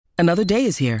Another day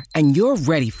is here, and you're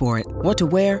ready for it. What to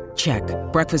wear? Check.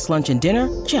 Breakfast, lunch, and dinner?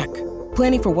 Check.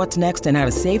 Planning for what's next and how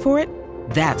to save for it?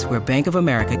 That's where Bank of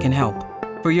America can help.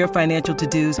 For your financial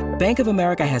to-dos, Bank of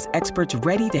America has experts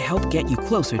ready to help get you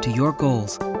closer to your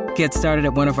goals. Get started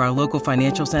at one of our local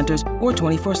financial centers or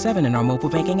 24/7 in our mobile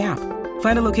banking app.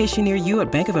 Find a location near you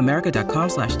at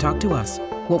bankofamerica.com/talktous.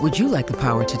 What would you like the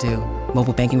power to do?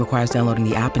 Mobile banking requires downloading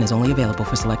the app and is only available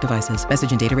for select devices.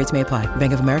 Message and data rates may apply.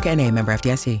 Bank of America N.A., member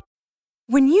FDIC.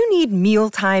 When you need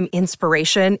mealtime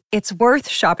inspiration, it's worth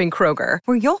shopping Kroger,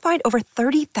 where you'll find over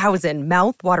 30,000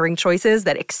 mouth-watering choices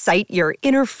that excite your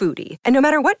inner foodie. And no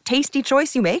matter what tasty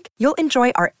choice you make, you'll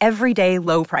enjoy our everyday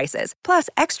low prices, plus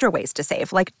extra ways to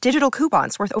save, like digital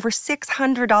coupons worth over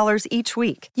 $600 each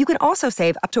week. You can also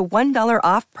save up to $1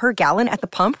 off per gallon at the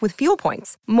pump with fuel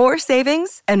points. More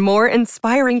savings and more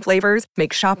inspiring flavors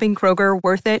make shopping Kroger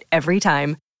worth it every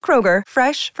time. Kroger,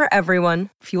 fresh for everyone.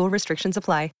 Fuel restrictions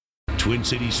apply. Twin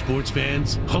Cities sports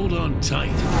fans, hold on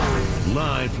tight.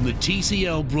 Live from the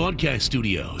TCL broadcast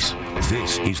studios,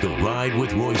 this is The Ride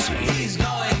with Royce. He's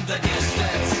going the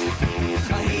distance.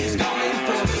 He's going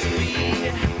full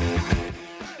speed.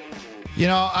 You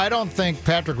know, I don't think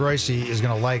Patrick Royce is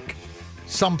going to like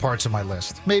some parts of my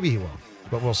list. Maybe he will,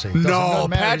 but we'll see. No,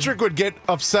 Patrick would get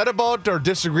upset about or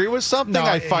disagree with something.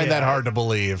 I find that hard to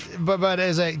believe. But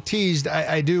as I teased,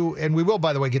 I do, and we will,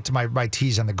 by the way, get to my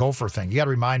tease on the Gopher thing. You got to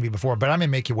remind me before, but I'm going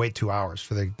to make you wait 2 hours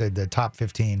for the top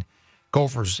 15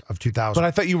 Gophers of 2000. But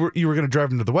I thought you were going to drive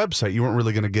them to the website. You weren't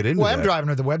really going to get into that. Well, I'm driving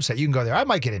to the website. You can go there. I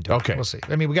might get into it. Okay. We'll see.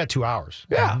 I mean, we got 2 hours.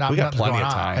 Yeah, we got plenty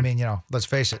of time. I mean, let's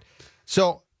face it.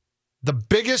 So the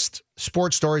biggest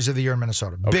sports stories of the year in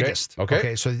Minnesota. Okay. Biggest.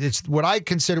 Okay. So it's what I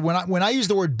consider when I use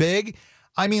the word big,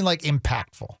 I mean like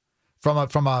impactful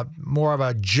from a more of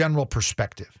a general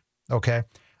perspective. Okay.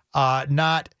 And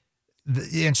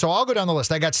so I'll go down the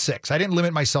list. I got 6. I didn't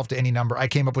limit myself to any number. I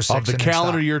came up with 6. Of the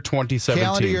calendar year 2017.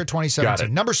 Calendar year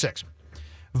 2017. Number 6.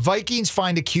 Vikings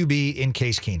find a QB in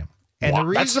Case Keenum. And the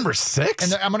reason, that's number 6?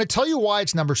 And I'm going to tell you why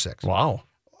it's number 6. Wow.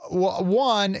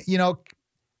 One,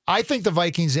 I think the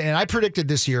Vikings, and I predicted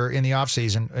this year in the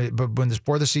offseason, but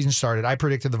before the season started, I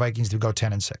predicted the Vikings to go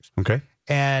 10-6. Okay.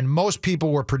 And most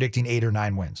people were predicting 8 or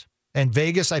 9 wins. And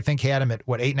Vegas, I think, had them at,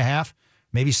 8.5,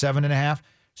 maybe 7.5.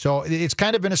 So it's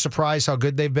kind of been a surprise how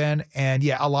good they've been. And,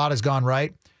 yeah, a lot has gone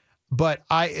right. But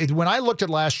when I looked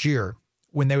at last year,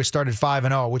 when they started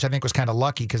 5-0, which I think was kind of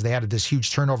lucky because they had this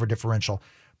huge turnover differential.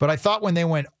 But I thought when they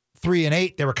went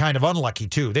 3-8, they were kind of unlucky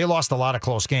too. They lost a lot of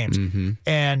close games. Mm-hmm.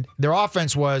 And their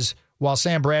offense was, while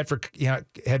Sam Bradford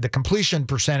had the completion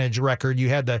percentage record, you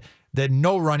had the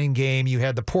no running game, you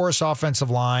had the porous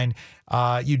offensive line.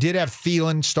 You did have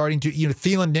Thielen starting to,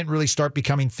 Thielen didn't really start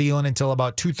becoming Thielen until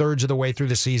about 2/3 of the way through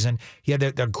the season. He had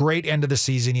the great end of the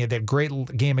season. He had that great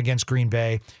game against Green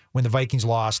Bay when the Vikings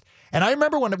lost. And I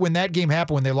remember when that game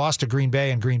happened, when they lost to Green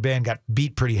Bay and got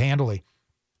beat pretty handily.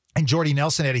 And Jordy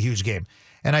Nelson had a huge game.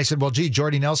 And I said, well, gee,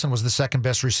 Jordy Nelson was the second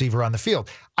best receiver on the field.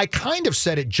 I kind of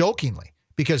said it jokingly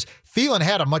because Thielen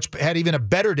had even a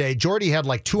better day. Jordy had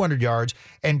like 200 yards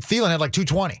and Thielen had like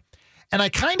 220. And I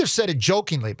kind of said it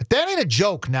jokingly, but that ain't a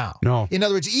joke now. No. In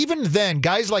other words, even then,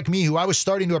 guys like me who I was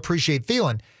starting to appreciate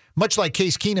Thielen, much like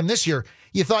Case Keenum this year,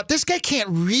 you thought, this guy can't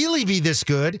really be this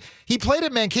good. He played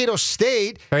at Mankato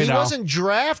State. He wasn't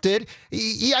drafted.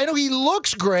 I know he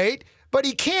looks great, but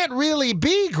he can't really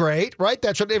be great, right?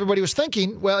 That's what everybody was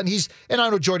thinking. Well, and I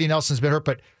know Jordy Nelson's been hurt,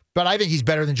 but I think he's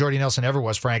better than Jordy Nelson ever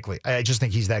was, frankly. I just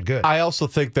think he's that good. I also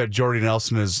think that Jordy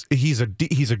Nelson he's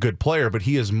a good player, but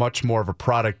he is much more of a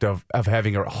product of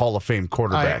having a Hall of Fame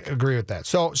quarterback. I agree with that.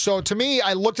 So to me,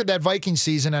 I looked at that Viking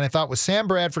season and I thought with Sam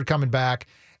Bradford coming back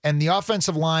and the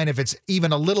offensive line, if it's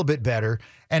even a little bit better,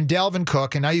 and Dalvin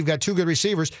Cook, and now you've got 2 good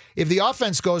receivers, if the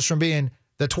offense goes from being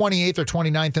the 28th or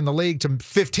 29th in the league to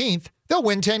 15th, they'll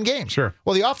win 10 games. Sure.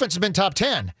 Well, the offense has been top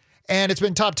 10, and it's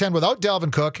been top 10 without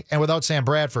Dalvin Cook and without Sam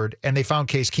Bradford, and they found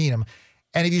Case Keenum.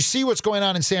 And if you see what's going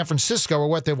on in San Francisco,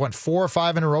 or they've won 4 or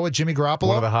 5 in a row with Jimmy Garoppolo.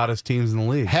 One of the hottest teams in the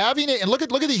league. Having it, and look at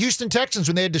the Houston Texans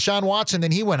when they had Deshaun Watson,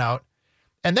 then he went out.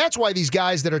 And that's why these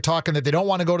guys that are talking that they don't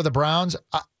want to go to the Browns,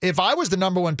 if I was the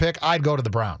number 1 pick, I'd go to the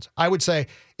Browns. I would say,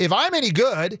 if I'm any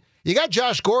good, you got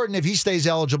Josh Gordon if he stays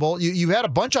eligible. You had a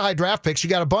bunch of high draft picks. You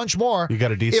got a bunch more. You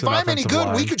got a decent If I'm any good,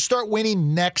 line. we could start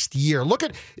winning next year. Look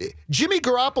at Jimmy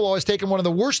Garoppolo has taken one of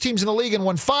the worst teams in the league and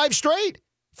won 5 straight.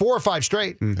 4 or 5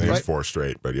 straight. I think right? it's 4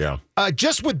 straight, but yeah.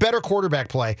 Just with better quarterback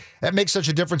play, that makes such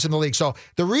a difference in the league. So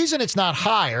the reason it's not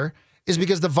higher is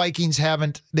because the Vikings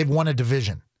they've won a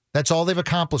division. That's all they've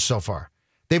accomplished so far.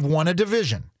 They've won a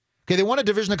division. Okay, they won a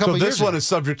division a couple So of years this one ago. is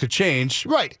subject to change,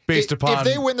 Right. Based upon if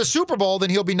they win the Super Bowl, then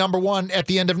he'll be number one at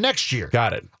the end of next year.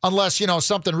 Got it. Unless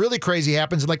something really crazy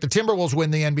happens, like the Timberwolves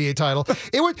win the NBA title.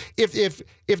 It would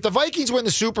if the Vikings win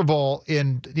the Super Bowl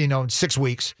in 6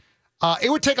 weeks.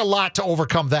 It would take a lot to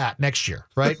overcome that next year,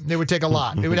 right? It would take a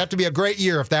lot. It would have to be a great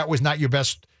year if that was not your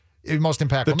most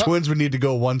impactful. The Twins would need to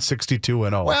go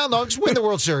 162-0. Well, no, just win the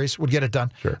World Series would get it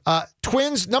done. Sure.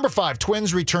 Twins, number 5,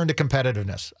 Twins return to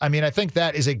competitiveness. I mean, I think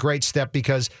that is a great step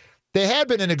because they had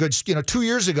been in a good, 2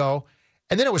 years ago,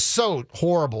 and then it was so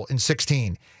horrible in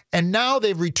 16. And now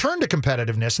they've returned to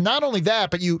competitiveness. Not only that,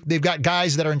 but they've got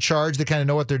guys that are in charge that kind of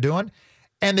know what they're doing,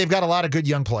 and they've got a lot of good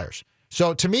young players.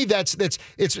 So to me, it's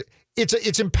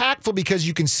impactful because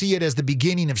you can see it as the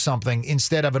beginning of something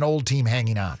instead of an old team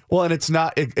hanging on. Well, and it's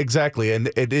not exactly, and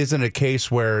it isn't a case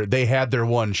where they had their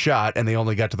one shot and they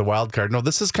only got to the wild card. No,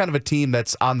 this is kind of a team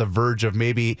that's on the verge of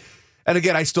maybe. And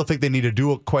again, I still think they need to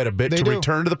do quite a bit to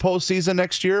return to the postseason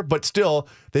next year. But still,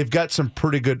 they've got some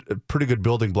pretty good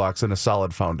building blocks and a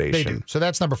solid foundation. They do. So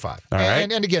that's number 5. All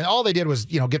right. And again, all they did was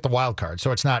get the wild card.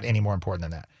 So it's not any more important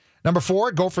than that. Number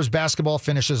 4, Gophers basketball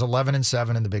finishes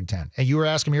 11-7 in the Big Ten. And you were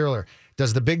asking me earlier,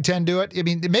 does the Big Ten do it? I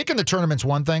mean, making the tournament's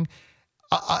one thing.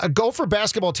 A Gopher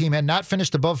basketball team had not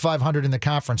finished above 500 in the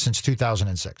conference since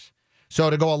 2006. So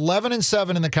to go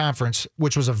 11-7 in the conference,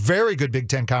 which was a very good Big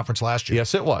Ten conference last year.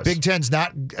 Yes, it was. Big Ten's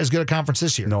not as good a conference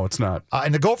this year. No, it's not.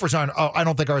 And the Gophers I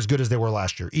don't think are as good as they were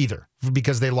last year either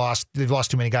because they've lost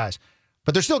too many guys.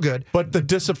 But they're still good. But the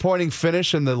disappointing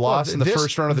finish and the loss in the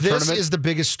first round of the tournament? This is the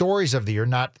biggest stories of the year,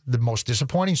 not the most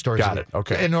disappointing stories Got of the it. year.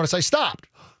 Okay. And notice I stopped.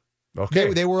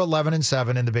 Okay. They were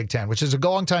 11-7 in the Big Ten, which is a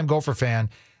long-time Gopher fan.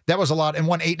 That was a lot, and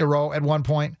won 8 in a row at one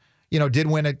point. Did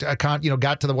win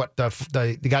got to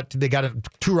they got a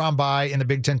 2-round bye in the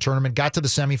Big Ten tournament, got to the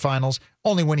semifinals,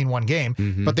 only winning one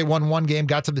game, but they won one game,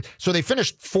 so they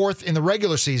finished 4th in the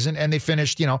regular season, and they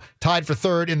finished, tied for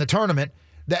 3rd in the tournament.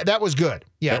 That was good.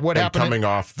 Yeah, what happened? Coming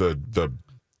off the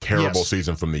terrible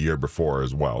season from the year before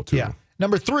as well, too. Yeah.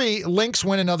 Number 3, Lynx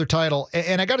win another title,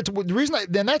 and I got it. The reason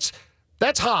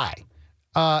that's high,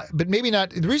 but maybe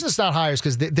not. The reason it's not higher is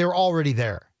because they're already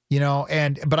there,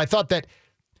 but I thought that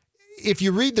if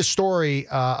you read the story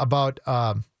about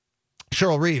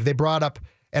Cheryl Reeve, they brought up,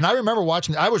 and I remember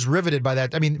watching. I was riveted by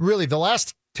that. I mean, really, the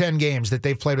last 10 games that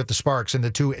they've played with the Sparks in the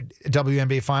 2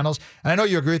 WNBA finals, and I know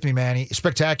you agree with me, Manny,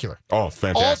 spectacular. Oh,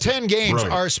 fantastic. All 10 games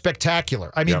Brilliant. are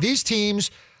spectacular. I mean, these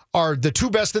teams are the 2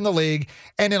 best in the league,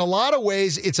 and in a lot of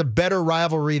ways, it's a better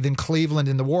rivalry than Cleveland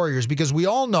and the Warriors because we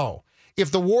all know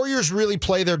if the Warriors really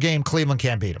play their game, Cleveland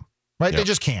can't beat them, right? They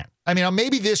just can't. I mean,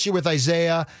 maybe this year with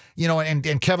Isaiah,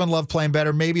 and Kevin Love playing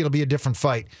better, maybe it'll be a different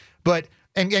fight. But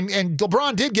and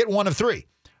LeBron did get 1 of 3,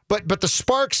 but the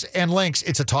Sparks and Lynx,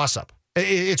 it's a toss-up.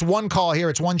 It's one call here,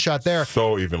 it's one shot there.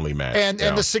 So evenly matched.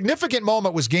 And the significant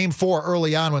moment was Game 4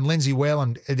 early on when Lindsay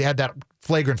Whalen had that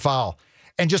flagrant foul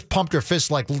and just pumped her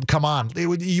fist like, "Come on,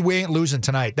 we ain't losing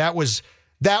tonight." That was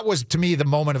to me the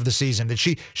moment of the season. That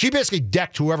she basically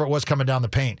decked whoever it was coming down the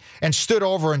paint and stood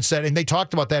over and said, and they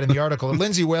talked about that in the article, that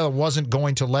Lindsay Whalen wasn't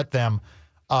going to let them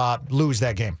lose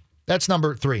that game. That's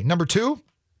number 3. Number 2,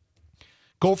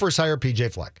 Gophers hire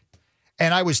PJ Fleck.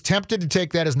 And I was tempted to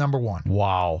take that as number 1.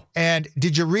 Wow. And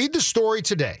did you read the story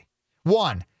today?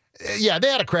 1, yeah, they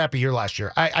had a crappy year last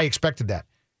year. I expected that.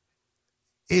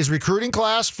 His recruiting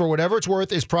class, for whatever it's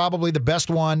worth, is probably the best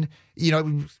one.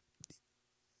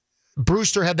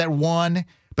 Brewster had that 1,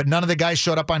 but none of the guys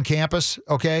showed up on campus,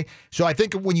 okay? So I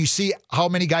think when you see how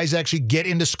many guys actually get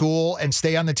into school and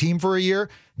stay on the team for a year,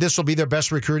 this will be their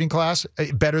best recruiting class,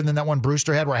 better than that one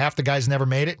Brewster had where half the guys never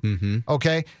made it,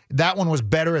 okay? That one was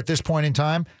better at this point in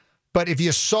time. But if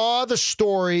you saw the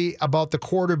story about the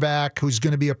quarterback who's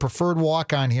going to be a preferred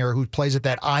walk-on here who plays at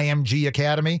that IMG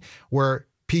Academy where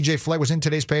P.J. Fleck was in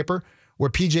today's paper, where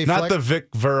P.J. Not Fleck, the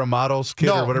Vic Veramatos kid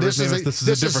or whatever his name is. This is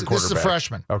a different quarterback. This is a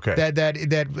freshman. Okay.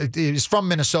 That is from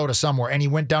Minnesota somewhere, and he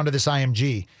went down to this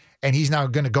IMG, and he's now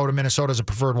going to go to Minnesota as a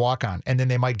preferred walk-on, and then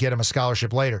they might get him a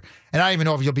scholarship later. And I don't even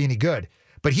know if he'll be any good.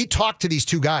 But he talked to these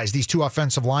 2 guys, these 2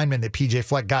 offensive linemen that P.J.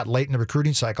 Fleck got late in the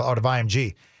recruiting cycle out of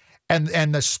IMG.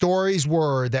 And the stories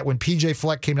were that when P.J.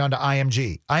 Fleck came down to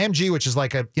IMG, which is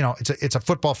like it's a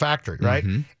football factory, right?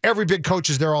 Every big coach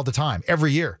is there all the time,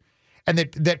 every year. And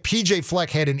that P.J. Fleck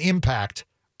had an impact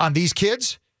on these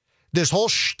kids. This whole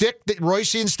shtick that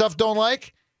Royce and stuff don't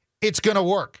like, it's going to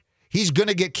work. He's going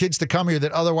to get kids to come here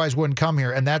that otherwise wouldn't come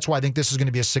here, and that's why I think this is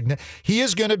going to be he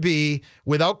is going to be,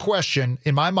 without question,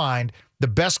 in my mind, the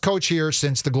best coach here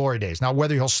since the glory days. Now,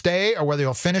 whether he'll stay or whether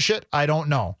he'll finish it, I don't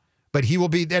know. But he will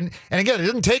be, and again, it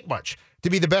doesn't take much. to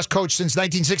be the best coach since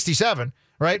 1967,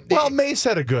 right? Well, Mace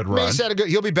had a good run. Mace had a good.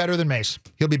 He'll be better than Mace.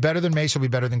 He'll be better than Mace. He'll be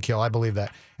better than Kill. I believe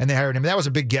that. And they hired him. That was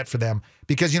a big get for them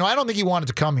because, I don't think he wanted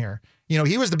to come here.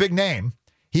 He was the big name.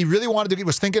 He really wanted to. He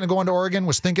was thinking of going to Oregon.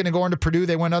 Was thinking of going to Purdue.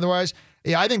 They went otherwise.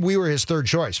 Yeah, I think we were his third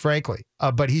choice, frankly.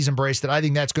 But he's embraced it. I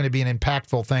think that's going to be an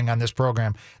impactful thing on this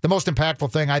program. The most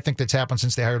impactful thing I think that's happened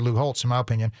since they hired Lou Holtz, in my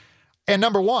opinion. And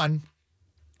number one,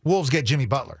 Wolves get Jimmy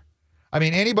Butler. I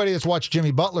mean, anybody that's watched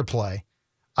Jimmy Butler play,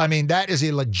 I mean, that is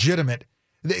a legitimate.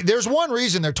 There's one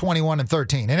reason they're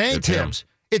 21-13, and it ain't Tibbs.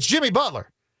 It's Jimmy Butler.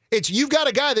 You've got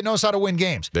a guy that knows how to win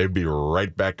games. They'd be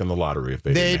right back in the lottery if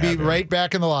they didn't have him. They'd be right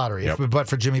back in the lottery, but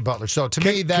for Jimmy Butler. So to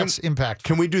me, that's impactful.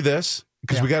 Can we do this?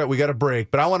 Because we got a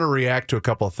break, but I want to react to a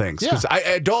couple of things. Because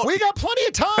I don't. We got plenty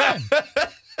of time.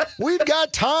 We've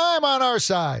got time on our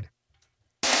side.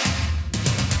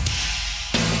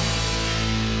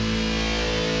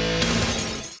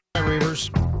 Reavers.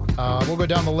 We'll go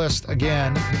down the list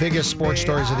again. Biggest sports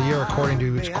stories of the year, according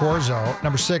to Corzo.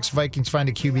 Number 6, Vikings find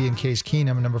a QB in Case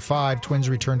Keenum. Number 5, Twins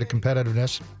return to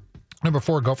competitiveness. Number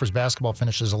 4, Gophers basketball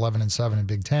finishes 11-7 in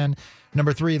Big Ten.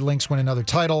 Number 3, Lynx win another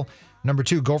title. Number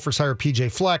 2, Gophers hire P.J.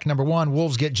 Fleck. Number 1,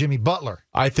 Wolves get Jimmy Butler.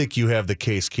 I think you have the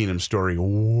Case Keenum story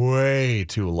way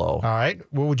too low. All right.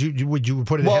 Well, would you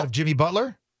put it ahead of Jimmy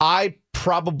Butler? I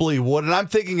probably would, and I'm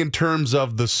thinking in terms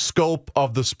of the scope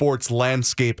of the sports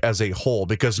landscape as a whole,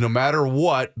 because no matter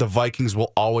what, the Vikings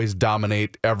will always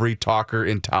dominate every talker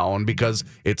in town because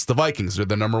it's the Vikings. They're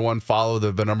the number one follow.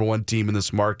 They're the number one team in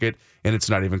this market, and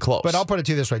it's not even close. But I'll put it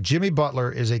to you this way. Jimmy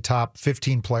Butler is a top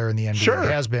 15 player in the NBA. Sure. He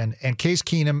has been. And Case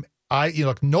Keenum, I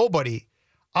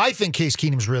think Case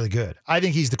Keenum's really good. I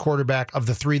think he's the quarterback of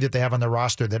the 3 that they have on their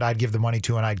roster that I'd give the money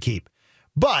to and I'd keep.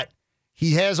 But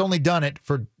he has only done it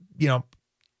for,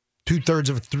 2/3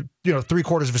 of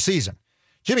 3/4 of a season.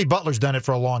 Jimmy Butler's done it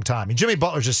for a long time. And Jimmy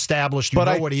Butler's established. You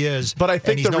know what he is. But I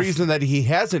think the reason that he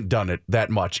hasn't done it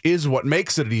that much is what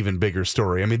makes it an even bigger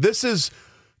story. I mean, this is,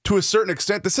 to a certain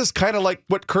extent, this is kind of like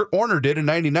what Kurt Warner did in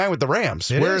 '99 with the Rams,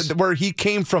 where he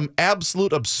came from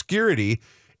absolute obscurity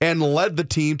and led the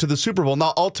team to the Super Bowl.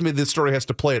 Now, ultimately, this story has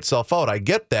to play itself out. I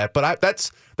get that, but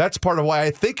that's part of why I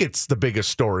think it's the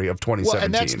biggest story of 2017. Well,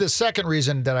 and that's the second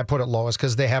reason that I put it low is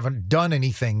because they haven't done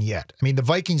anything yet. I mean, the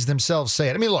Vikings themselves say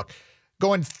it. I mean, look,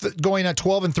 going at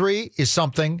 12-3 is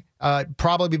something.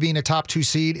 Probably being a top 2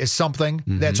 seed is something.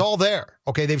 Mm-hmm. That's all there.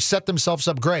 Okay, they've set themselves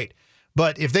up great.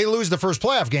 But if they lose the first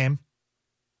playoff game,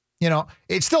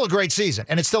 it's still a great season,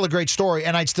 and it's still a great story,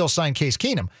 and I'd still sign Case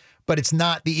Keenum. But it's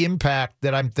not the impact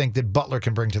that I think that Butler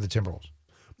can bring to the Timberwolves.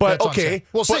 But okay,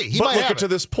 we'll see. He might might look have it to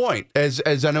this point,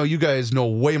 as I know you guys know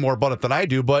way more about it than I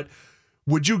do. But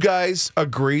would you guys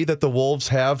agree that the Wolves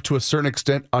have, to a certain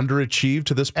extent, underachieved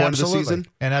to this point of the season?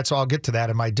 And I'll get to that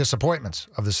in my disappointments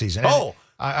of the season.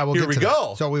 I will. Here we go.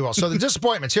 That. So we will. So the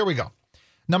disappointments. Here we go.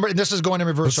 This is going in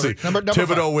reverse. Number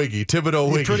Thibodeau Wiggy.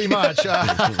 Pretty much.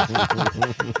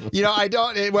 I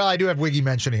don't. Well, I do have Wiggy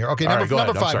mentioned here. Okay, number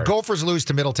 5. Gophers lose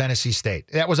to Middle Tennessee State.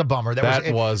 That was a bummer.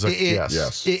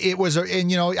 Yes. It was.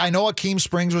 And I know Akeem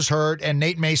Springs was hurt, and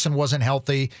Nate Mason wasn't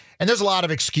healthy, and there's a lot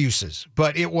of excuses.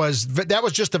 But that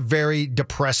was just a very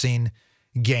depressing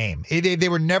game. They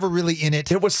were never really in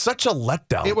it. It was such a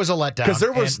letdown. It was a letdown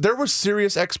because there were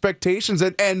serious expectations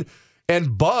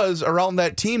and buzz around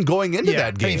that team going into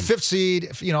that game. I mean, 5th seed,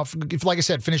 if, like I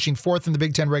said, finishing 4th in the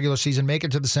Big Ten regular season, make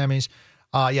it to the semis.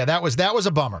 That was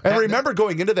a bummer. And remember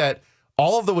going into that,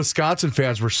 all of the Wisconsin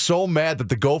fans were so mad that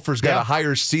the Gophers got a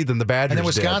higher seed than the Badgers. And then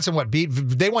Wisconsin,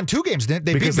 they won 2 games, didn't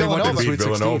they? They beat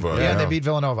Villanova. They beat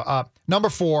Villanova. Number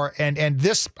 4, and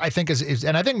this I think is,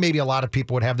 and I think maybe a lot of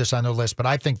people would have this on their list, but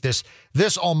I think this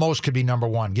almost could be number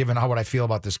 1, given what I feel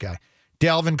about this guy.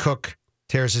 Dalvin Cook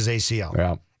tears his ACL.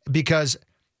 Yeah. Because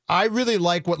I really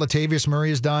like what Latavius Murray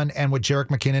has done and what Jerick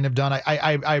McKinnon have done.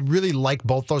 I really like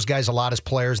both those guys a lot as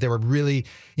players. They were really,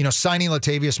 signing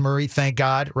Latavius Murray, thank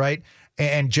God, right?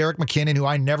 And Jerick McKinnon, who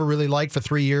I never really liked for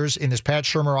 3 years in this Pat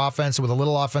Shurmur offense with a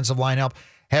little offensive line help,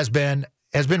 has been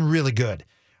really good.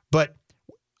 But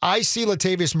I see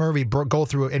Latavius Murray go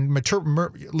through it, and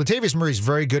Latavius Murray is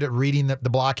very good at reading the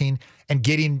blocking and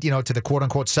getting, to the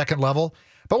quote-unquote second level.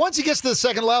 But once he gets to the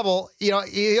second level,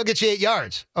 he'll get you 8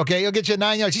 yards. Okay, he'll get you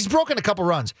 9 yards. He's broken a couple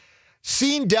runs.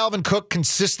 Seeing Dalvin Cook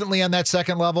consistently on that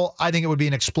second level, I think it would be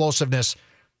an explosiveness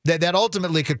that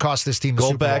ultimately could cost this team the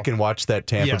Super Bowl. Go back and watch that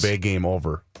Tampa Bay game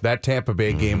over. That Tampa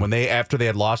Bay game when after they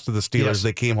had lost to the Steelers,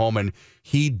 they came home and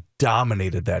he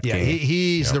dominated that game.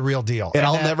 He's the real deal. And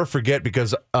I'll never forget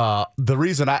because the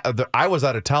reason I was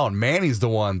out of town, Manny's the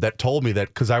one that told me that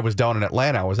because I was down in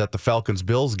Atlanta. I was at the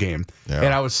Falcons-Bills game. Yeah.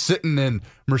 And I was sitting in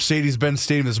Mercedes-Benz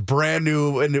Stadium, this brand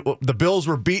new, and the Bills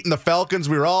were beating the Falcons.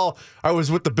 I was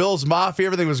with the Bills Mafia.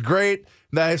 Everything was great.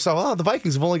 And then I saw, the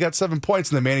Vikings have only got 7 points.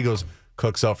 And then Manny goes,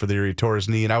 Cook's out for the year. He tore his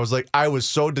knee. And I was like, I was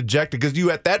so dejected because you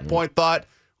at that point thought,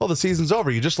 well, the season's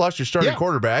over. You just lost your starting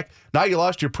quarterback. Now you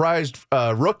lost your prized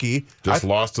rookie.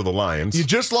 Lost to the Lions. You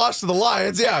just lost to the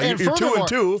Lions. Yeah, and you're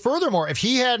 2-2. Furthermore, if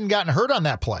he hadn't gotten hurt on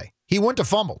that play, he wouldn't have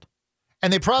fumbled,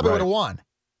 and they probably would have won,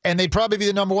 and they'd probably be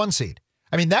the number 1 seed.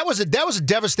 I mean, that was a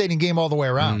devastating game all the way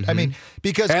around. I mean,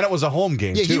 because and it was a home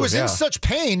game. Yeah, too. He was in such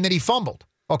pain that he fumbled.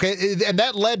 Okay, and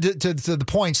that led to the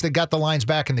points that got the Lions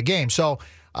back in the game. So.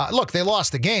 Look, they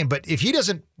lost the game, but if he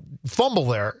doesn't fumble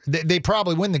there, they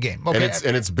probably win the game. Okay?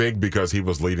 And it's big because he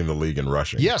was leading the league in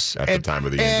rushing. Yes, at the time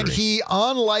of the injury. And he,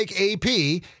 unlike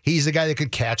AP, he's the guy that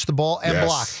could catch the ball and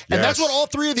block. And that's what all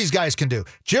 3 of these guys can do.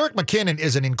 Jerick McKinnon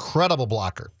is an incredible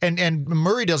blocker, and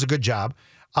Murray does a good job.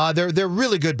 They're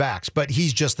really good backs, but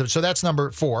he's just so that's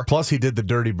number 4. Plus, he did the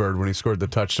dirty bird when he scored the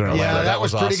touchdown. Yeah, that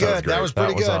was pretty awesome. good. That was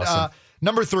pretty good. Awesome.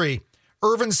 Number 3.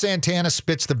 Irvin Santana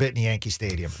spits the bit in Yankee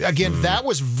Stadium. Again, that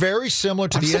was very similar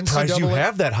to the NCAA. I'm surprised you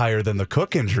have that higher than the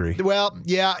Cook injury. Well,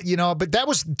 yeah, but that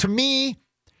was, to me,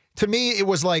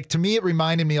 it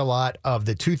reminded me a lot of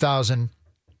the 2009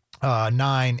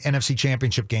 NFC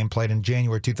Championship game played in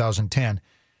January 2010.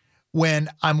 When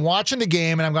I'm watching the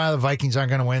game and I'm going, the Vikings aren't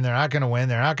going to win, they're not going to win,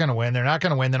 they're not going to win, they're not going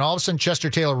to win. Then all of a sudden,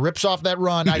 Chester Taylor rips off that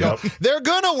run. I go, they're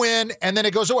going to win, and then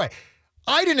it goes away.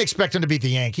 I didn't expect them to beat the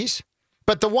Yankees.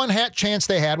 But the one chance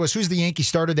they had was, who's the Yankee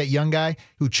starter, that young guy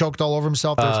who choked all over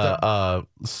himself?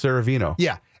 Saravino.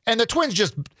 Yeah. And the Twins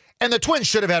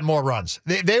should have had more runs.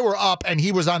 They were up, and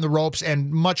he was on the ropes,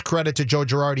 and much credit to Joe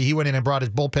Girardi. He went in and brought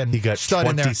his bullpen. He got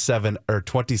 27 or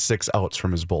 26 outs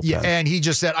from his bullpen. Yeah, and he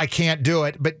just said, I can't do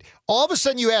it. But all of a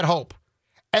sudden, you had hope.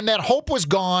 And that hope was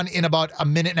gone in about a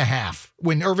minute and a half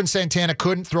when Irvin Santana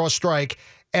couldn't throw a strike.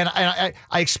 And I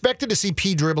expected to see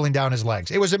P dribbling down his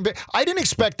legs. I didn't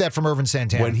expect that from Irvin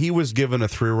Santana. When he was given a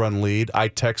 3-run lead, I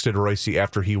texted Royce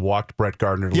after he walked Brett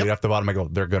Gardner to lead off the bottom. I go,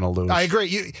 they're going to lose. I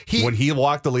agree. When he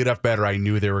walked the leadoff batter, I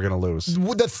knew they were going to lose.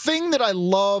 The thing that I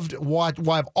loved, why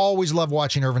I've always loved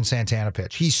watching Irvin Santana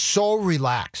pitch, he's so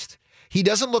relaxed. He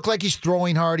doesn't look like he's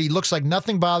throwing hard. He looks like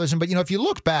nothing bothers him. But, if you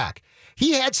look back,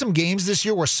 he had some games this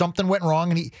year where something went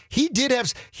wrong, and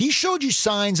he showed you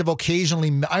signs of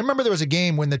occasionally. I remember there was a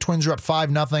game when the Twins were up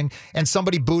 5-0, and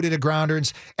somebody booted a grounder,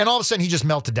 and all of a sudden he just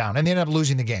melted down, and they ended up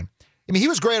losing the game. I mean, he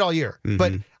was great all year,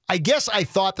 but I guess I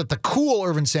thought that the cool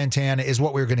Irvin Santana is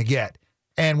what we were going to get,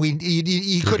 and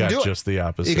he couldn't do it. Just the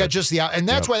opposite. He got just the opposite, and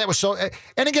that's why that was so.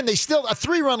 And again, they still a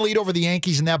 3-run lead over the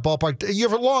Yankees in that ballpark.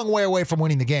 You're a long way away from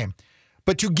winning the game,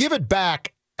 but to give it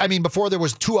back. I mean, before there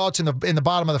was 2 outs in the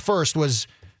bottom of the first was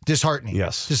disheartening.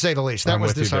 Yes, to say the least. That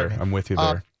was disheartening. I'm with you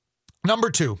there.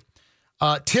 Number 2,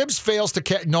 Tibbs fails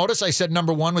to notice. I said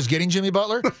number 1 was getting Jimmy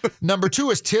Butler. Number 2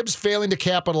 is Tibbs failing to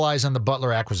capitalize on the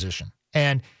Butler acquisition.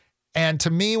 And to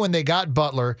me, when they got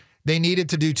Butler, they needed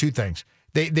to do 2 things.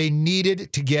 They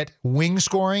needed to get wing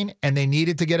scoring, and they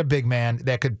needed to get a big man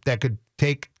that could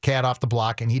take Cat off the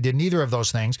block, and he did neither of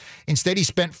those things. Instead,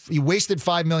 he wasted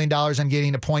 $5 million on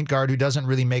getting a point guard who doesn't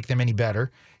really make them any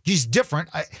better. He's different.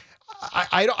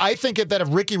 I think that if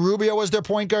Ricky Rubio was their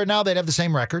point guard now, they'd have the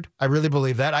same record. I really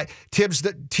believe that.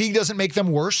 Teague doesn't make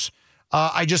them worse.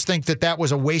 I just think that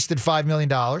was a wasted $5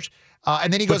 million.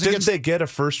 And then he goes. Didn't they get a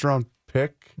first-round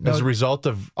pick as a result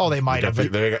of? Oh, they might have.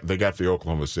 They got the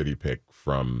Oklahoma City pick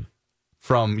from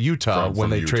Utah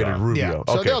when they traded Rubio.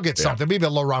 Yeah. So they'll get something. Maybe a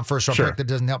low-round first-round pick that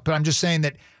doesn't help. But I'm just saying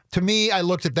that, to me, I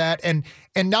looked at that, and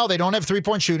now they don't have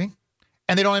 3-point shooting,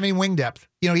 and they don't have any wing depth.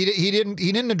 He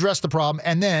didn't address the problem.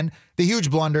 And then the huge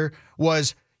blunder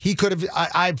was he could have.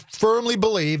 I firmly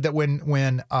believe that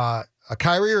when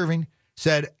Kyrie Irving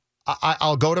said,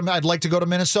 I'd like to go to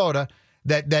Minnesota,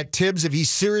 that Tibbs, if he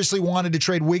seriously wanted to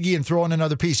trade Wiggy and throw in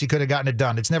another piece, he could have gotten it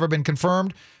done. It's never been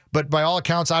confirmed, but by all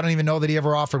accounts, I don't even know that he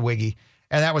ever offered Wiggy.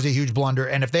 And that was a huge blunder.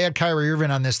 And if they had Kyrie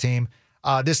Irving on this team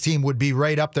would be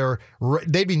right up there.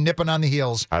 They'd be nipping on the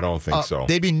heels. I don't think so.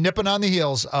 They'd be nipping on the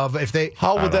heels of if they.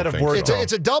 How would that have worked?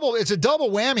 It's a double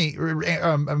whammy,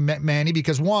 Manny,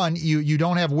 because one, you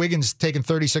don't have Wiggins taking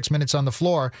 36 minutes on the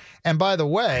floor, and by the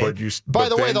way,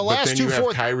 the last two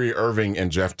fourth. Kyrie Irving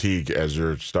and Jeff Teague as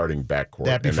your starting backcourt.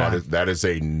 That'd be fun. That is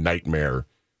a nightmare.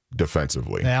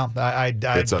 Defensively, yeah,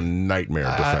 it's a nightmare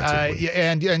defensively.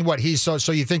 And what he's so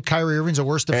you think Kyrie Irving's a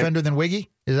worse defender than Wiggy?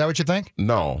 Is that what you think?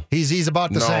 No, he's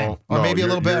about the same, or maybe a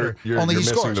little better. Only he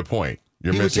missing scores. the point.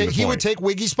 You're missing the point. He would take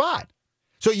Wiggy's spot.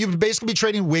 So you would basically be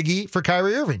trading Wiggy for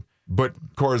Kyrie Irving. But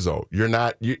Corzo,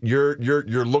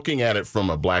 you're looking at it from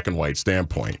a black and white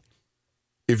standpoint.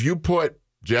 If you put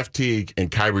Jeff Teague and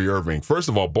Kyrie Irving, first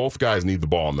of all, both guys need the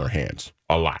ball in their hands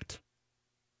a lot.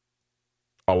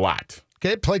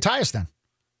 Okay, play Tyus then.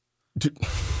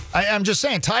 I'm just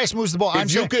saying, Tyus moves the ball.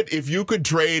 If you could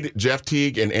trade Jeff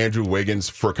Teague and Andrew Wiggins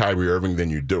for Kyrie Irving, then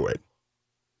you do it.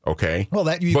 Okay. Well,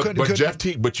 that you could. But Jeff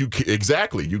Teague,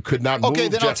 you could not move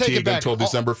Jeff Teague until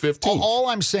December 15th. All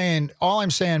I'm saying,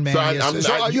 man,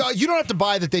 you don't have to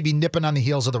buy that they'd be nipping on the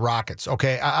heels of the Rockets.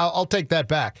 Okay, I'll take that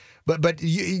back. But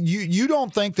you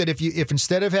don't think that if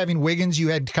instead of having Wiggins, you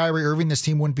had Kyrie Irving, this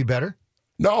team wouldn't be better?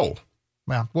 No.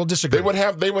 Well, we'll disagree.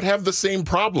 They would have the same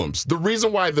problems. The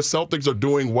reason why the Celtics are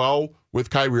doing well with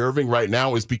Kyrie Irving right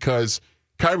now is because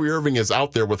Kyrie Irving is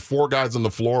out there with 4 guys on the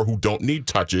floor who don't need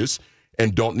touches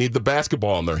and don't need the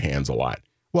basketball in their hands a lot.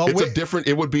 Well,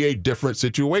 it would be a different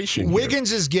situation.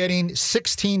 Wiggins is getting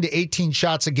 16 to 18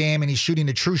 shots a game, and he's shooting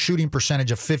a true shooting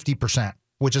percentage of 50%,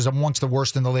 which is amongst the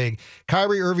worst in the league.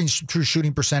 Kyrie Irving's true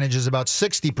shooting percentage is about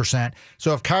 60%.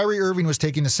 So if Kyrie Irving was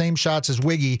taking the same shots as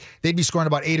Wiggy, they'd be scoring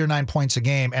about 8 or 9 points a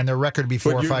game, and their record would be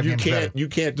 4 or 5 games better. You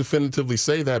can't definitively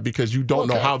say that because you don't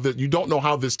know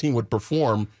how this team would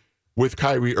perform with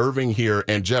Kyrie Irving here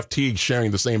and Jeff Teague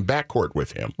sharing the same backcourt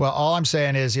with him. Well, all I'm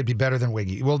saying is it'd be better than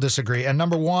Wiggy. We'll disagree. And the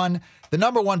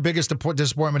number one biggest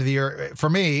disappointment of the year for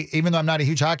me, even though I'm not a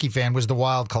huge hockey fan, was the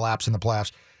Wild collapse in the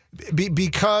playoffs.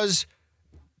 Because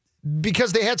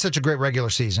they had such a great regular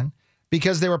season,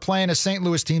 because they were playing a St.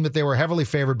 Louis team that they were heavily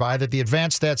favored by, that the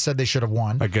advanced stats said they should have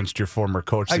won. Against your former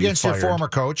coach.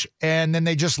 And then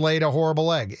they just laid a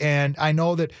horrible egg. And I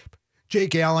know that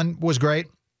Jake Allen was great.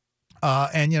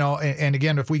 And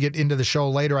again, if we get into the show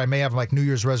later, I may have like New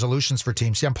Year's resolutions for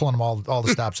teams. See, I'm pulling them all the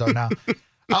stops out now.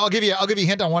 I'll give you a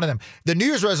hint on one of them. The New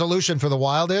Year's resolution for the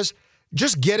Wild is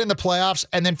just get in the playoffs,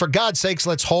 and then for God's sakes,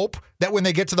 let's hope that when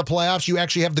they get to the playoffs, you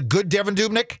actually have the good Devin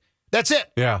Dubnyk. That's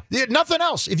it. Yeah. Nothing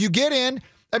else. If you get in,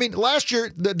 I mean, last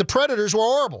year the Predators were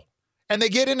horrible, and they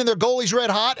get in and their goalie's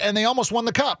red hot, and they almost won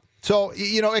the cup. So,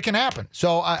 it can happen.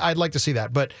 So I'd like to see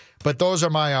that. But those are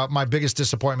my biggest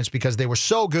disappointments because they were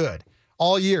so good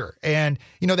all year. And,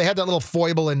 they had that little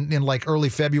foible in like early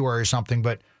February or something.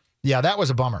 But, yeah, that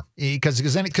was a bummer because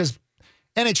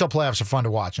NHL playoffs are fun to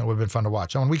watch. And it would have been fun to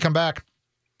watch. And when we come back,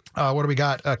 what do we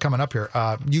got coming up here?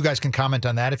 You guys can comment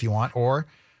on that if you want. Or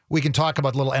we can talk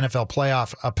about little NFL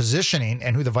playoff positioning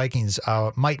and who the Vikings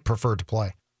might prefer to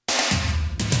play.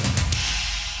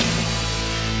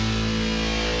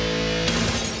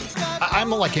 I'm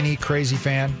like an Eat Crazy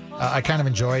fan. I kind of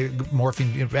enjoy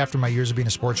morphing after my years of being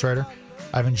a sports writer.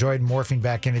 I've enjoyed morphing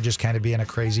back into just kind of being a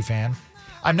crazy fan.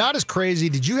 I'm not as crazy.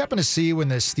 Did you happen to see when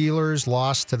the Steelers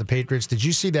lost to the Patriots? Did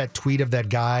you see that tweet of that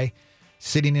guy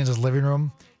sitting in his living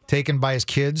room, taken by his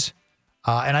kids?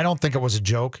 And I don't think it was a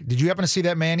joke. Did you happen to see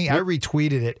that, Manny? I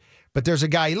retweeted it. But there's a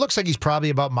guy. He looks like he's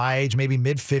probably about my age, maybe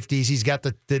mid-50s. He's got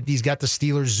the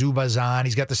Steelers Zubaz on.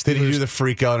 He's got the Steelers. Did he do the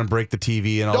freak out and break the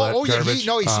TV and all that garbage?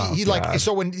 Yeah,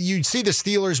 so when you see the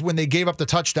Steelers when they gave up the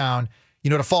touchdown,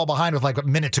 to fall behind with like a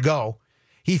minute to go,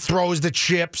 he throws the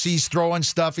chips. He's throwing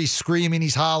stuff. He's screaming.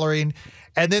 He's hollering,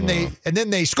 and then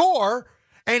they score.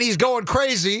 And he's going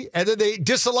crazy, and then they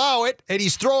disallow it, and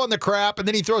he's throwing the crap, and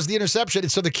then he throws the interception.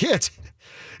 And so the kids,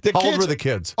 how old were the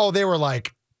kids? Oh, they were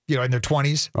like, in their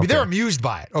 20s. Okay. I mean, they're amused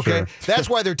by it, okay? Sure. That's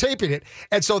why they're taping it.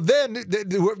 And so then,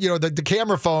 the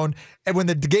camera phone, and when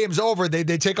the game's over, they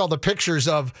take all the pictures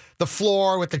of the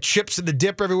floor with the chips and the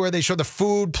dip everywhere. They show the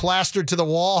food plastered to the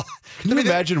wall. Can you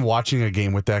imagine watching a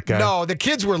game with that guy? No, the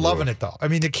kids were loving it, though. I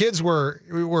mean, the kids were...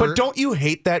 But don't you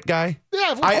hate that guy?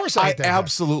 Yeah, of course I hate that guy. I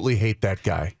absolutely hate that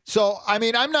guy. So, I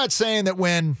mean, I'm not saying that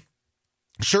when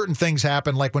certain things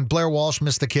happen, like when Blair Walsh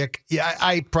missed the kick,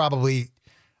 I probably...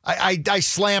 I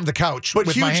slammed the couch with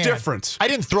my hand. Huge difference. I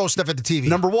didn't throw stuff at the TV.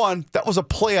 Number one, that was a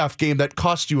playoff game that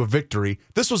cost you a victory.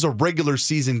 This was a regular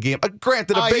season game.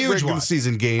 Granted, a big regular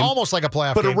season game. Almost like a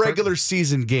playoff game. But a regular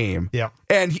season game. Yeah.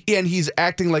 And he's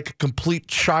acting like a complete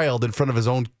child in front of his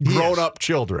own grown-up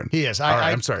children. He is.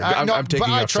 I'm sorry. I'm taking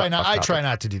you off topic. I try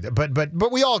not to do that.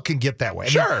 But we all can get that way.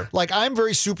 Sure. I mean, like, I'm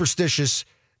very superstitious.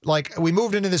 Like, we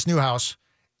moved into this new house,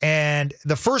 and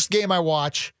the first game I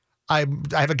watch... I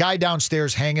have a guy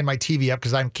downstairs hanging my TV up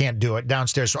because I can't do it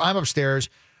downstairs. So I'm upstairs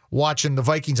watching the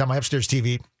Vikings on my upstairs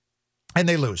TV, and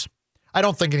they lose. I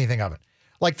don't think anything of it.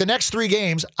 Like the next 3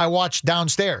 games, I watch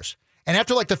downstairs. And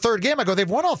after like the 3rd game, I go, they've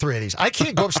won all 3 of these. I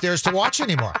can't go upstairs to watch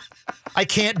anymore. I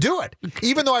can't do it.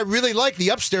 Even though I really like the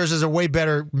upstairs as a way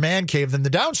better man cave than the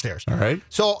downstairs. All right.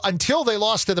 So until they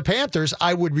lost to the Panthers,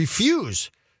 I would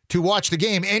refuse to watch the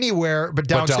game anywhere but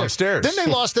downstairs. Then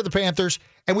they lost to the Panthers,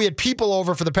 and we had people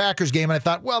over for the Packers game, and I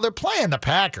thought, well, they're playing the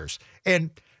Packers.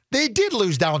 And they did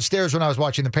lose downstairs when I was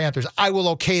watching the Panthers. I will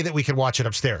okay that we could watch it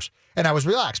upstairs. And I was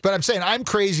relaxed. But I'm saying I'm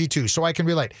crazy too, so I can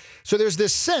relate. So there's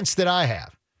this sense that I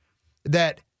have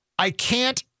that I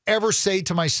can't ever say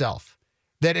to myself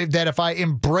that if I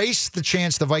embrace the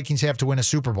chance the Vikings have to win a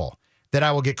Super Bowl, that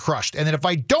I will get crushed. And then if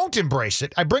I don't embrace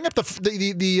it, I bring up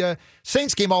the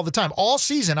Saints game all the time, all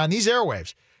season on these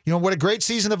airwaves. You know, what a great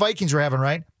season the Vikings were having,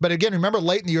 right? But again, remember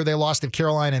late in the year they lost at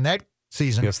Carolina in that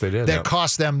season. Yes, they did. That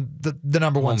cost them the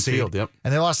number one seed. Field, yep.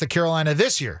 And they lost to Carolina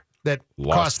this year. That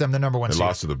cost them the number one seed. They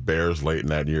lost to the Bears late in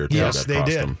that year, too. Yes, they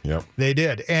did. Yep. They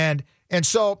did. And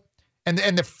so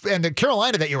the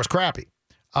Carolina that year was crappy.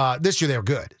 This year they were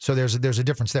good. So there's a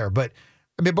difference there. But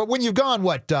I mean, but when you've gone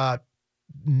what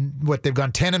they've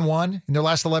gone 10-1 in their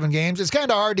last 11 games, it's kind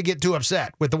of hard to get too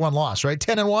upset with the one loss, right?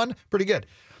 10-1, pretty good.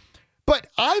 But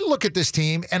I look at this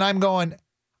team and I'm going,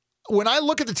 when I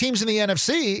look at the teams in the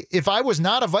NFC, if I was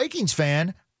not a Vikings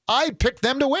fan, I'd pick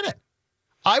them to win it.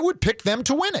 I would pick them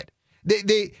to win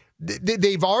it.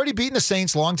 They've already beaten the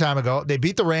Saints a long time ago. They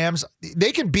beat the Rams.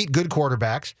 They can beat good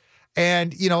quarterbacks.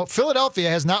 And, you know, Philadelphia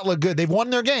has not looked good. They've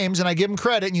won their games, and I give them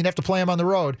credit, and you'd have to play them on the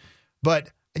road. But,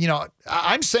 you know,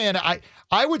 I'm saying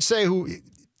I would say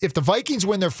if the Vikings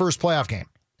win their first playoff game,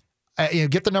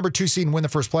 get the number 2 seed and win the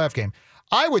first playoff game,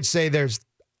 I would say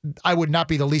I would not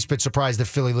be the least bit surprised if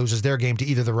Philly loses their game to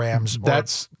either the Rams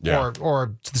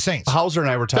or the Saints. Hauser and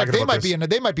I were talking about this.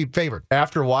 They might be favored.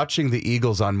 After watching the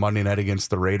Eagles on Monday night against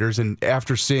the Raiders and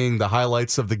after seeing the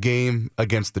highlights of the game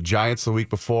against the Giants the week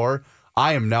before,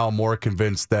 I am now more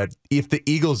convinced that if the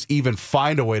Eagles even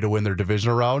find a way to win their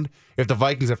divisional round, if the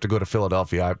Vikings have to go to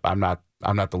Philadelphia, I'm not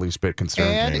the least bit concerned.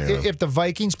 And if the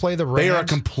Vikings play the Rams, they are a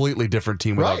completely different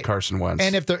team without Carson Wentz.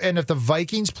 And if the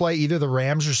Vikings play either the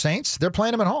Rams or Saints, they're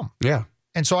playing them at home. Yeah.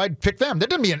 And so I'd pick them. That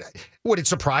doesn't mean would it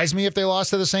surprise me if they lost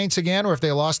to the Saints again or if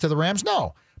they lost to the Rams?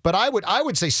 No. But I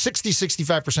would say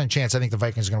 60-65% chance I think the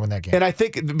Vikings are going to win that game. And I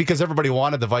think because everybody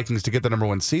wanted the Vikings to get the number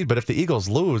 1 seed, but if the Eagles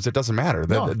lose, it doesn't matter.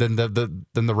 No. Then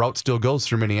the route still goes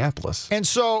through Minneapolis. And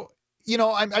so, you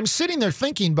know, I'm sitting there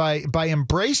thinking by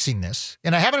embracing this,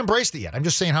 and I haven't embraced it yet. I'm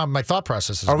just saying how my thought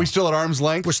process is. Are we still at arm's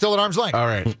length? We're still at arm's length. All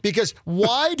right. Because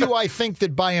why do I think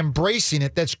that by embracing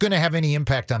it, that's going to have any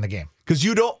impact on the game? Because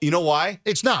you know why?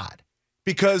 It's not.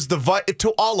 Because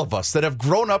to all of us that have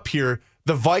grown up here,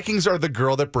 the Vikings are the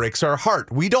girl that breaks our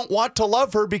heart. We don't want to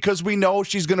love her because we know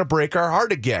she's going to break our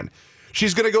heart again.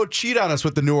 She's going to go cheat on us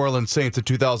with the New Orleans Saints in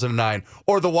 2009,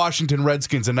 or the Washington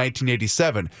Redskins in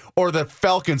 1987, or the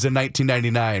Falcons in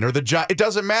 1999, or the Giants. It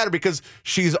doesn't matter because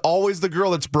she's always the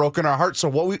girl that's broken our heart.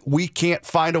 So we can't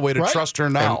find a way to trust her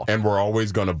now. And we're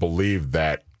always going to believe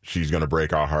that she's going to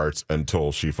break our hearts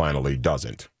until she finally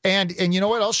doesn't. And you know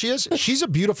what else she is? She's a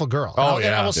beautiful girl. And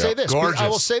I will say this. Gorgeous. I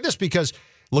will say this because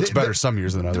looks better some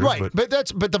years than others. Right.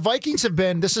 But the Vikings have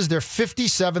been, this is their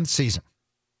 57th season.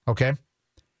 Okay.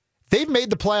 They've made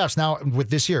the playoffs now with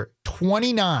this year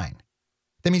 29.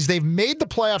 That means they've made the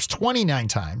playoffs 29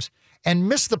 times and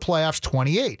missed the playoffs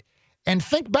 28. And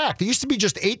think back, there used to be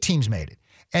just 8 teams made it.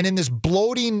 And in this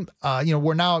bloating,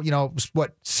 we're now,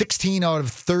 16 out of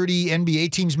 30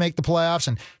 NBA teams make the playoffs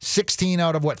and 16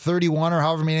 out of 31 or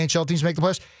however many NHL teams make the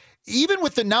playoffs. Even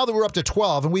with now that we're up to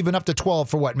 12, and we've been up to 12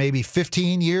 for maybe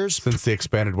 15 years? Since the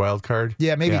expanded wild card?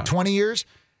 Yeah, maybe 20 years.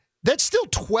 That's still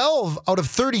 12 out of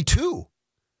 32.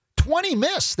 20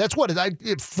 miss. That's what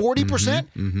 40%,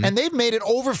 and they've made it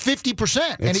over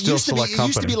 50%. And it used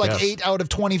to be like 8 out of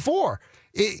 24.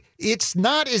 It's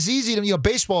not as easy to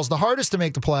baseball is the hardest to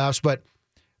make the playoffs, but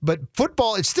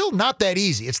football it's still not that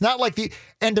easy. It's not like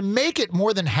and to make it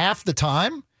more than half the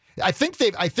time. I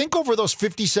think over those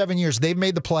 57 years they've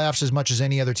made the playoffs as much as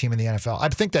any other team in the NFL. I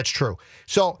think that's true.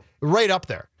 So right up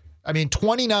there. I mean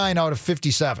 29 out of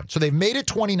 57. So they've made it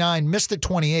 29, missed it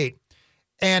 28.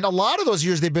 And a lot of those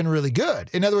years they've been really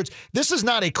good. In other words, this is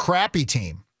not a crappy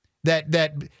team. This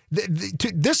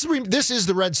is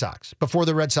the Red Sox before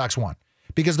the Red Sox won,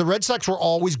 because the Red Sox were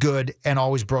always good and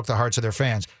always broke the hearts of their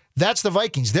fans. That's the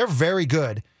Vikings. They're very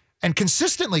good and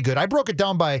consistently good. I broke it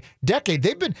down by decade.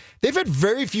 They've had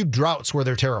very few droughts where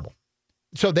they're terrible.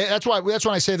 So that's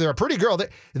when I say they're a pretty girl.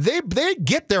 They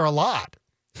get there a lot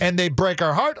and they break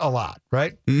our heart a lot,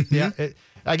 right? Mm-hmm. Yeah.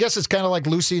 I guess it's kind of like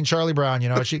Lucy and Charlie Brown.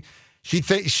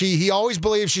 He always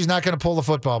believes she's not going to pull the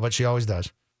football, but she always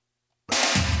does.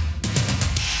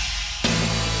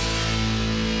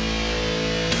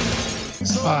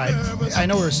 All right. I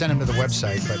know we're sending him to the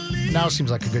website, but now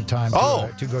seems like a good time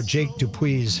to go Jake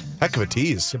Dupuis. Heck of a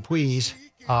tease. Dupuis,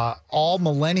 all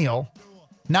millennial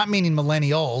not meaning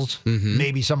millennials.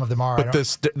 Maybe some of them are. But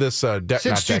since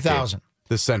 2000.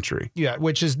 This century. Yeah,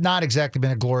 which has not exactly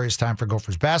been a glorious time for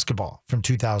Gophers basketball from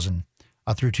 2000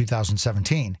 through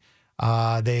 2017.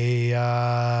 They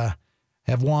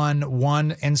have won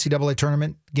one NCAA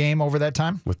tournament game over that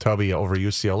time. With Tubby over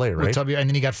UCLA, right? With Tubby, and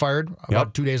then he got fired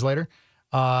about 2 days later.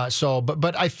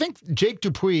 But I think Jake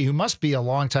Dupuis, who must be a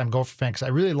longtime Gopher fan, because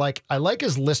I like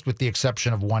his list with the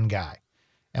exception of one guy.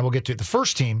 And we'll get to it. The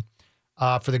first team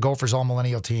for the Gophers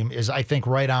all-millennial team is, I think,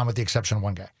 right on with the exception of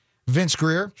one guy. Vince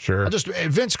Greer. Sure.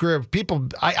 Vince Greer,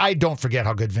 I don't forget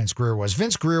how good Vince Greer was.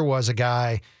 Vince Greer was a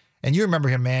guy, and you remember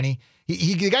him, Manny.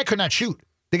 The guy could not shoot.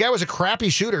 The guy was a crappy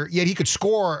shooter, yet he could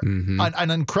score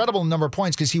an incredible number of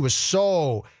points because he was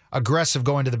so aggressive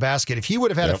going to the basket. If he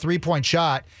would have had a three-point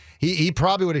shot, he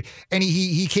probably would have. And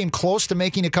he came close to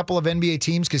making a couple of NBA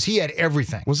teams because he had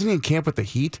everything. Wasn't he in camp with the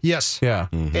Heat? Yes. Yeah.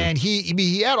 And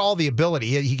he had all the ability.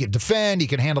 He could defend. He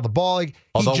could handle the ball.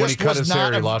 Although when he cut his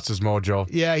hair, he lost his mojo.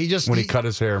 Yeah, he cut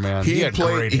his hair, man. He had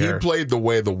great hair. He played the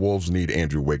way the Wolves need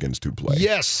Andrew Wiggins to play.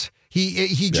 Yes.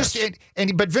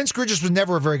 But Vince Greer just was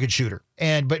never a very good shooter.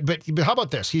 But how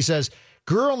about this? He says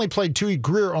Greer only played 2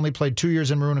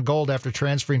 years in maroon and gold after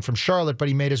transferring from Charlotte, but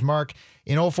he made his mark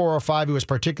in 04-05. He was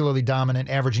particularly dominant,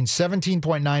 averaging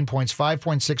 17.9 points,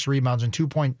 5.6 rebounds, and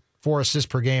 2.4 assists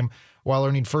per game, while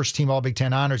earning first team All Big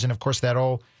Ten honors. And of course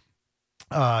and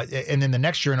then the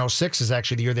next year in 06 is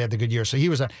actually the year they had the good year. So he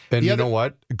was. And you know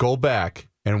what? Go back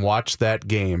and watch that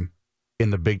game.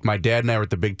 My dad and I were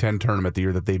at the Big Ten tournament the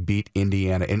year that they beat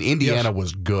Indiana, and Indiana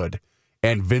was good.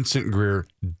 And Vincent Greer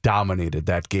dominated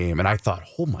that game. And I thought,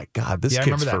 oh my God, this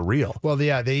kid's for real. Well,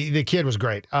 the kid was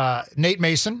great. Nate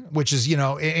Mason, which is,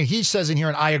 and he says in here,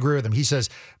 and I agree with him, he says,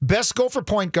 best Gopher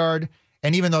point guard.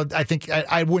 And even though I think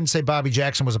I wouldn't say Bobby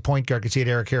Jackson was a point guard because he had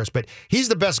Eric Harris, but he's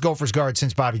the best Gophers guard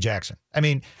since Bobby Jackson. I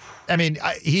mean,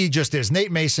 he just is.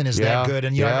 Nate Mason is that good.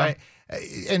 And,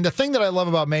 and the thing that I love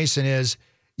about Mason is,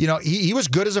 he was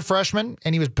good as a freshman,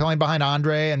 and he was playing behind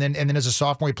Andre, and then as a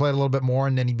sophomore he played a little bit more,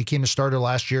 and then he became a starter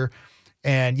last year,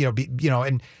 and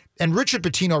and Richard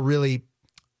Pitino really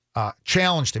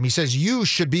challenged him. He says you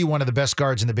should be one of the best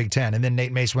guards in the Big Ten, and then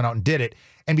Nate Mason went out and did it,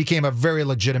 and became a very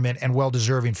legitimate and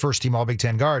well-deserving first-team All Big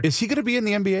Ten guard. Is he going to be in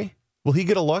the NBA? Will he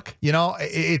get a look?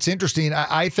 It's interesting.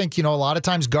 I think, a lot of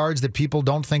times guards that people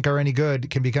don't think are any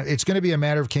good can become. It's going to be a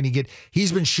matter of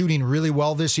he's been shooting really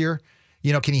well this year.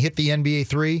 Can he hit the NBA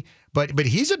three? But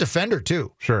he's a defender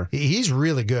too. Sure, he's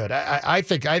really good. I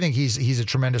think he's a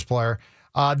tremendous player.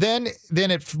 Then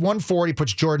at 140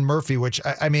 puts Jordan Murphy, which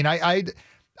I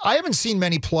haven't seen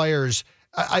many players.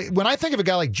 When I think of a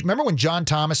guy remember when John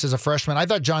Thomas is a freshman? I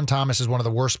thought John Thomas is one of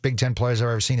the worst Big Ten players I've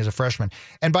ever seen as a freshman.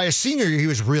 And by his senior year, he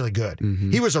was really good.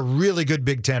 He was a really good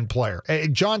Big Ten player.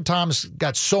 John Thomas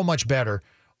got so much better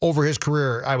over his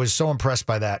career. I was so impressed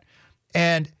by that.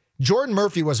 And Jordan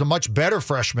Murphy was a much better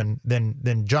freshman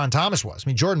than John Thomas was.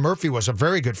 Jordan Murphy was a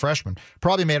very good freshman.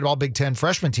 Probably made an all Big Ten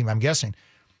freshman team, I'm guessing.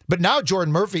 But now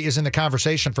Jordan Murphy is in the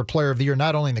conversation for Player of the Year,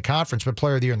 not only in the conference, but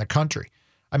Player of the Year in the country.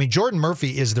 Jordan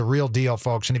Murphy is the real deal,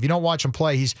 folks. And if you don't watch him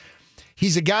play, he's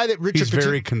a guy that Richard Pitino. He's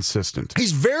very consistent.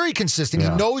 He's very consistent.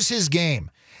 Yeah. He knows his game.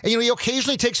 And, he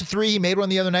occasionally takes a three. He made one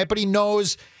the other night, but he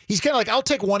knows he's kind of like, I'll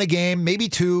take one a game, maybe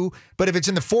two. But if it's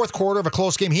in the fourth quarter of a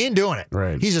close game, he ain't doing it.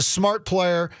 Right. He's a smart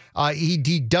player. He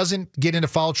doesn't get into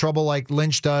foul trouble like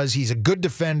Lynch does. He's a good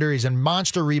defender. He's a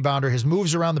monster rebounder. His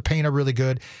moves around the paint are really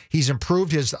good. He's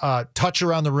improved his touch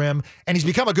around the rim, and he's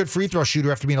become a good free throw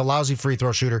shooter after being a lousy free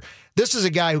throw shooter. This is a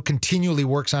guy who continually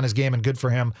works on his game, and good for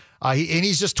him. And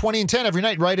he's just 20 and 10 every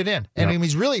night, write it in. And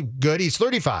he's really good. He's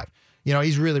 35.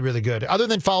 He's really, really good. Other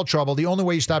than foul trouble, the only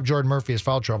way you stop Jordan Murphy is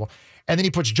foul trouble. And then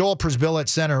he puts Joel Przybilla at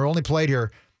center, who only played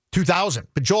here 2000.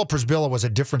 But Joel Przybilla was a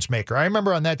difference maker. I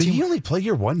remember on that team. Did he only play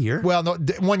here 1 year? Well, no,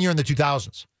 1 year in the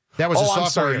 2000s. That was his sophomore I'm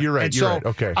sorry. year. You're right. And you're right.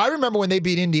 Okay. I remember when they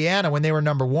beat Indiana when they were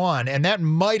number one, and that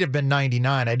might have been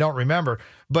 99. I don't remember.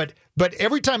 But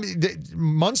every time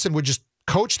Munson would just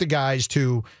coach the guys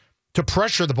to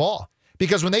pressure the ball.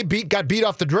 Because when they got beat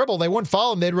off the dribble, they wouldn't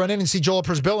foul him. They'd run in and see Joel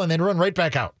Przybilla, and they'd run right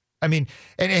back out. And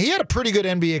he had a pretty good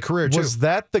NBA career, too. Was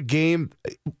that the game?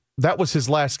 That was his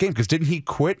last game, because didn't he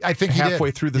quit halfway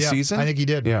through the season? I think he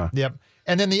did. Yeah. Yep.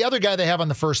 And then the other guy they have on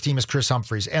the first team is Chris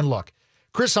Humphreys. And look,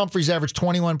 Chris Humphreys averaged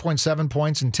 21.7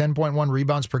 points and 10.1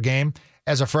 rebounds per game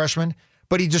as a freshman,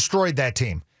 but he destroyed that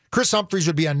team. Chris Humphreys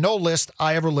would be on no list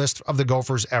I ever list of the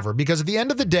Gophers ever, because at the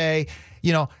end of the day,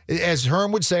 as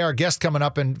Herm would say, our guest coming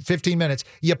up in 15 minutes,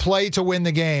 you play to win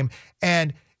the game.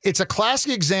 And it's a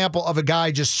classic example of a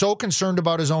guy just so concerned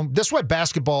about his own. That's why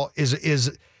basketball is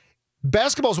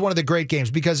one of the great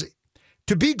games, because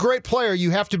to be a great player,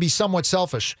 you have to be somewhat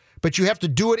selfish. but you have to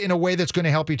do it in a way that's going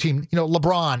to help your team. You know,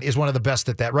 LeBron is one of the best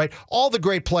at that, right? All the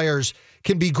great players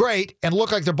can be great and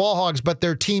look like they're ball hogs, but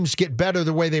their teams get better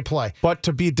the way they play. But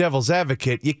to be devil's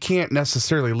advocate, you can't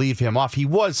necessarily leave him off. He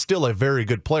was still a very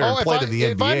good player and played in the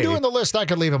NBA. If I'm doing the list, I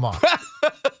could leave him off.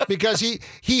 Because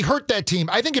he hurt that team.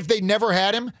 I think if they never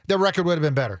had him, their record would have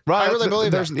been better. Right. I really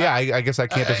believe that. Yeah, I guess I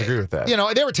can't disagree with that. You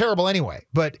know, they were terrible anyway,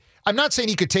 but I'm not saying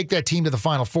he could take that team to the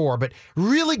Final Four, but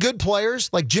really good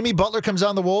players like Jimmy Butler comes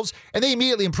on the Wolves, and they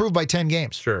immediately improve by 10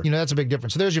 games. Sure. You know, that's a big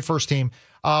difference. So there's your first team.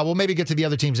 We'll maybe get to the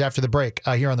other teams after the break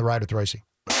here on The Ride with Royce.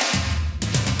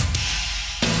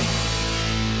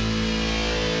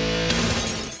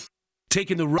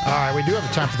 Taking the ride. All right, we do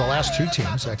have time for the last two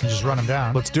teams. I can just run them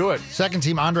down. Let's do it. Second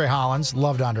team, Andre Hollins.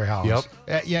 Loved Andre Hollins.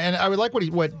 Yep. Yeah, and I would like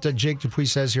what Jake Dupuis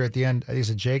says here at the end. Is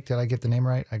it Jake? Did I get the name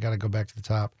right? I got to go back to the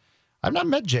top. I've not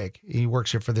met Jake. He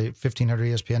works here for the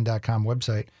 1500ESPN.com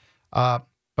website.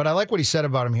 But I like what he said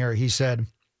about him here. He said,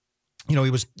 he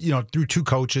was, through two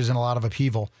coaches and a lot of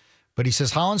upheaval. But he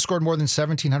says Hollins scored more than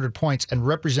 1,700 points and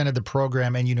represented the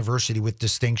program and university with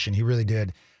distinction. He really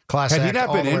did. Class Had he act not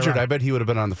all been the way injured, around. I bet he would have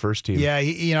been on the first team. Yeah,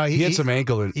 he had some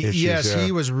ankle issues. Yes, yeah.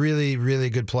 he was really, really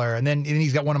good player. And then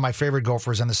he's got one of my favorite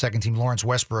Gophers on the second team, Lawrence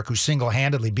Westbrook, who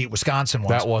single-handedly beat Wisconsin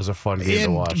once. That was a fun game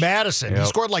to watch. In Madison. Yep. He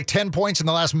scored like 10 points in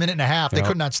the last minute and a half. They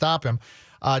could not stop him.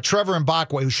 Trevor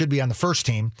Mbakwe, who should be on the first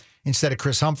team instead of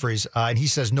Chris Humphreys, and he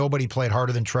says nobody played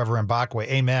harder than Trevor Mbakwe.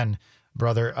 Amen,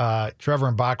 brother.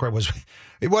 Trevor Mbakwe was...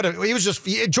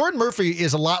 Jordan Murphy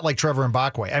is a lot like Trevor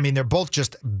Mbakwe. I mean, they're both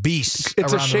just beasts.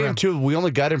 It's a around the shame, rim. too. We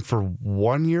only got him for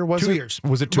 1 year, was it? 2 years.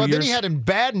 Was it 2 years? Then he had a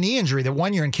bad knee injury that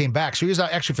 1 year and came back. So he was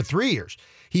out actually for 3 years.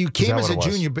 He came as a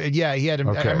junior. But yeah, he had.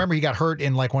 Okay. I remember he got hurt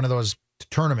in like one of those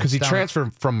tournaments. Because he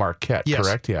transferred from Marquette,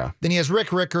 correct? Yeah. Then he has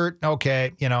Rick Rickert.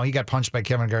 Okay, he got punched by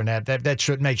Kevin Garnett.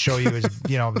 That might show you is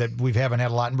that we haven't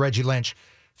had a lot. And Reggie Lynch.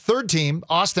 Third team,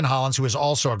 Austin Hollins, who is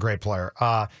also a great player.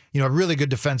 A really good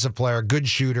defensive player, good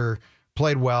shooter,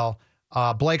 played well.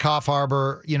 Blake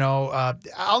Hoffarber,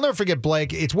 I'll never forget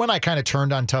Blake. It's when I kind of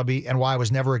turned on Tubby and why I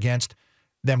was never against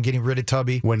them getting rid of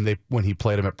Tubby. When he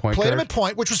played him at point guard? Played him at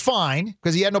point, which was fine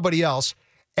because he had nobody else.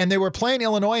 And they were playing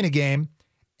Illinois in a game,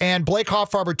 and Blake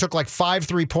Hoffarber took like 5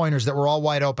 3-pointers that were all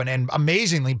wide open. And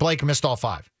amazingly, Blake missed all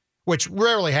 5, which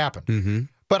rarely happened. Mm-hmm.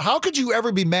 But how could you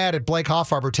ever be mad at Blake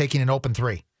Hoffarber taking an open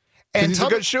 3? And he's a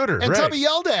good shooter. And right. Tubby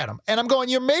yelled at him. And I'm going,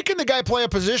 you're making the guy play a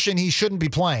position he shouldn't be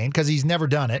playing because he's never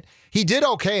done it. He did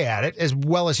okay at it, as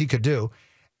well as he could do.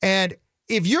 And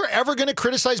if you're ever going to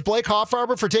criticize Blake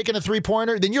Hoffarber for taking a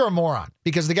 3-pointer, then you're a moron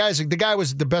because the guy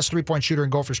was the best 3-point shooter in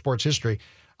Gopher sports history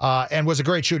and was a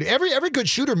great shooter. Every good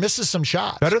shooter misses some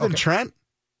shots. Better than Trent?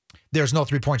 There's no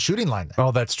 3-point shooting line there.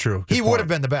 Oh, that's true. Good he point. would have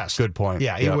been the best. Good point.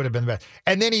 Yeah, he would have been the best.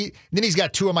 And then he's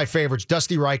got 2 of my favorites,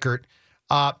 Dusty Reichert.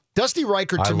 Dusty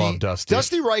Reichert to me. I love Dusty.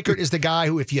 Dusty Reichert is the guy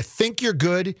who, if you think you're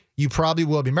good, you probably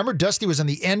will be. Remember, Dusty was on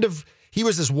the end of. He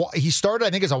started, I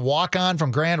think, as a walk-on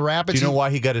from Grand Rapids. Do you know why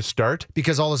he got his start?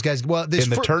 Because all those guys. Well, in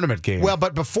the tournament game. Well,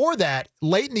 but before that,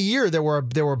 late in the year, there were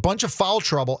a bunch of foul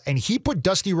trouble, and he put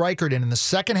Dusty Reichert in the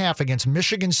second half against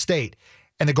Michigan State.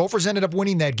 And the Gophers ended up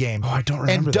winning that game. Oh, I don't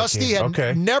remember And Dusty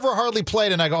had never hardly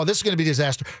played, and I go, this is going to be a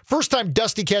disaster. First time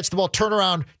Dusty catches the ball,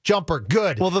 turnaround, jumper,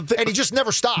 good. Well, and he just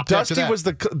never stopped. Dusty was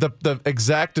the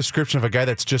exact description of a guy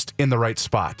that's just in the right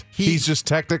spot. He's just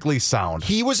technically sound.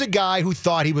 He was a guy who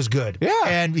thought he was good. Yeah.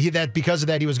 And because of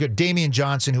that, he was good. Damian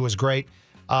Johnson, who was great.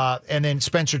 And then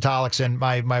Spencer Tollickson,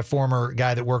 my former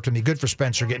guy that worked with me. Good for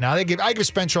Spencer getting out. I give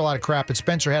Spencer a lot of crap, but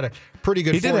Spencer had a pretty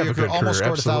good 4-year career. Almost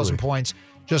scored 1,000 points.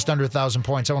 Just under 1,000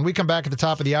 points. So when we come back at the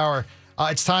top of the hour,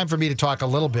 it's time for me to talk a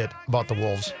little bit about the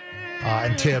Wolves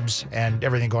and Tibbs and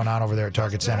everything going on over there at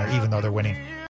Target Center, even though they're winning.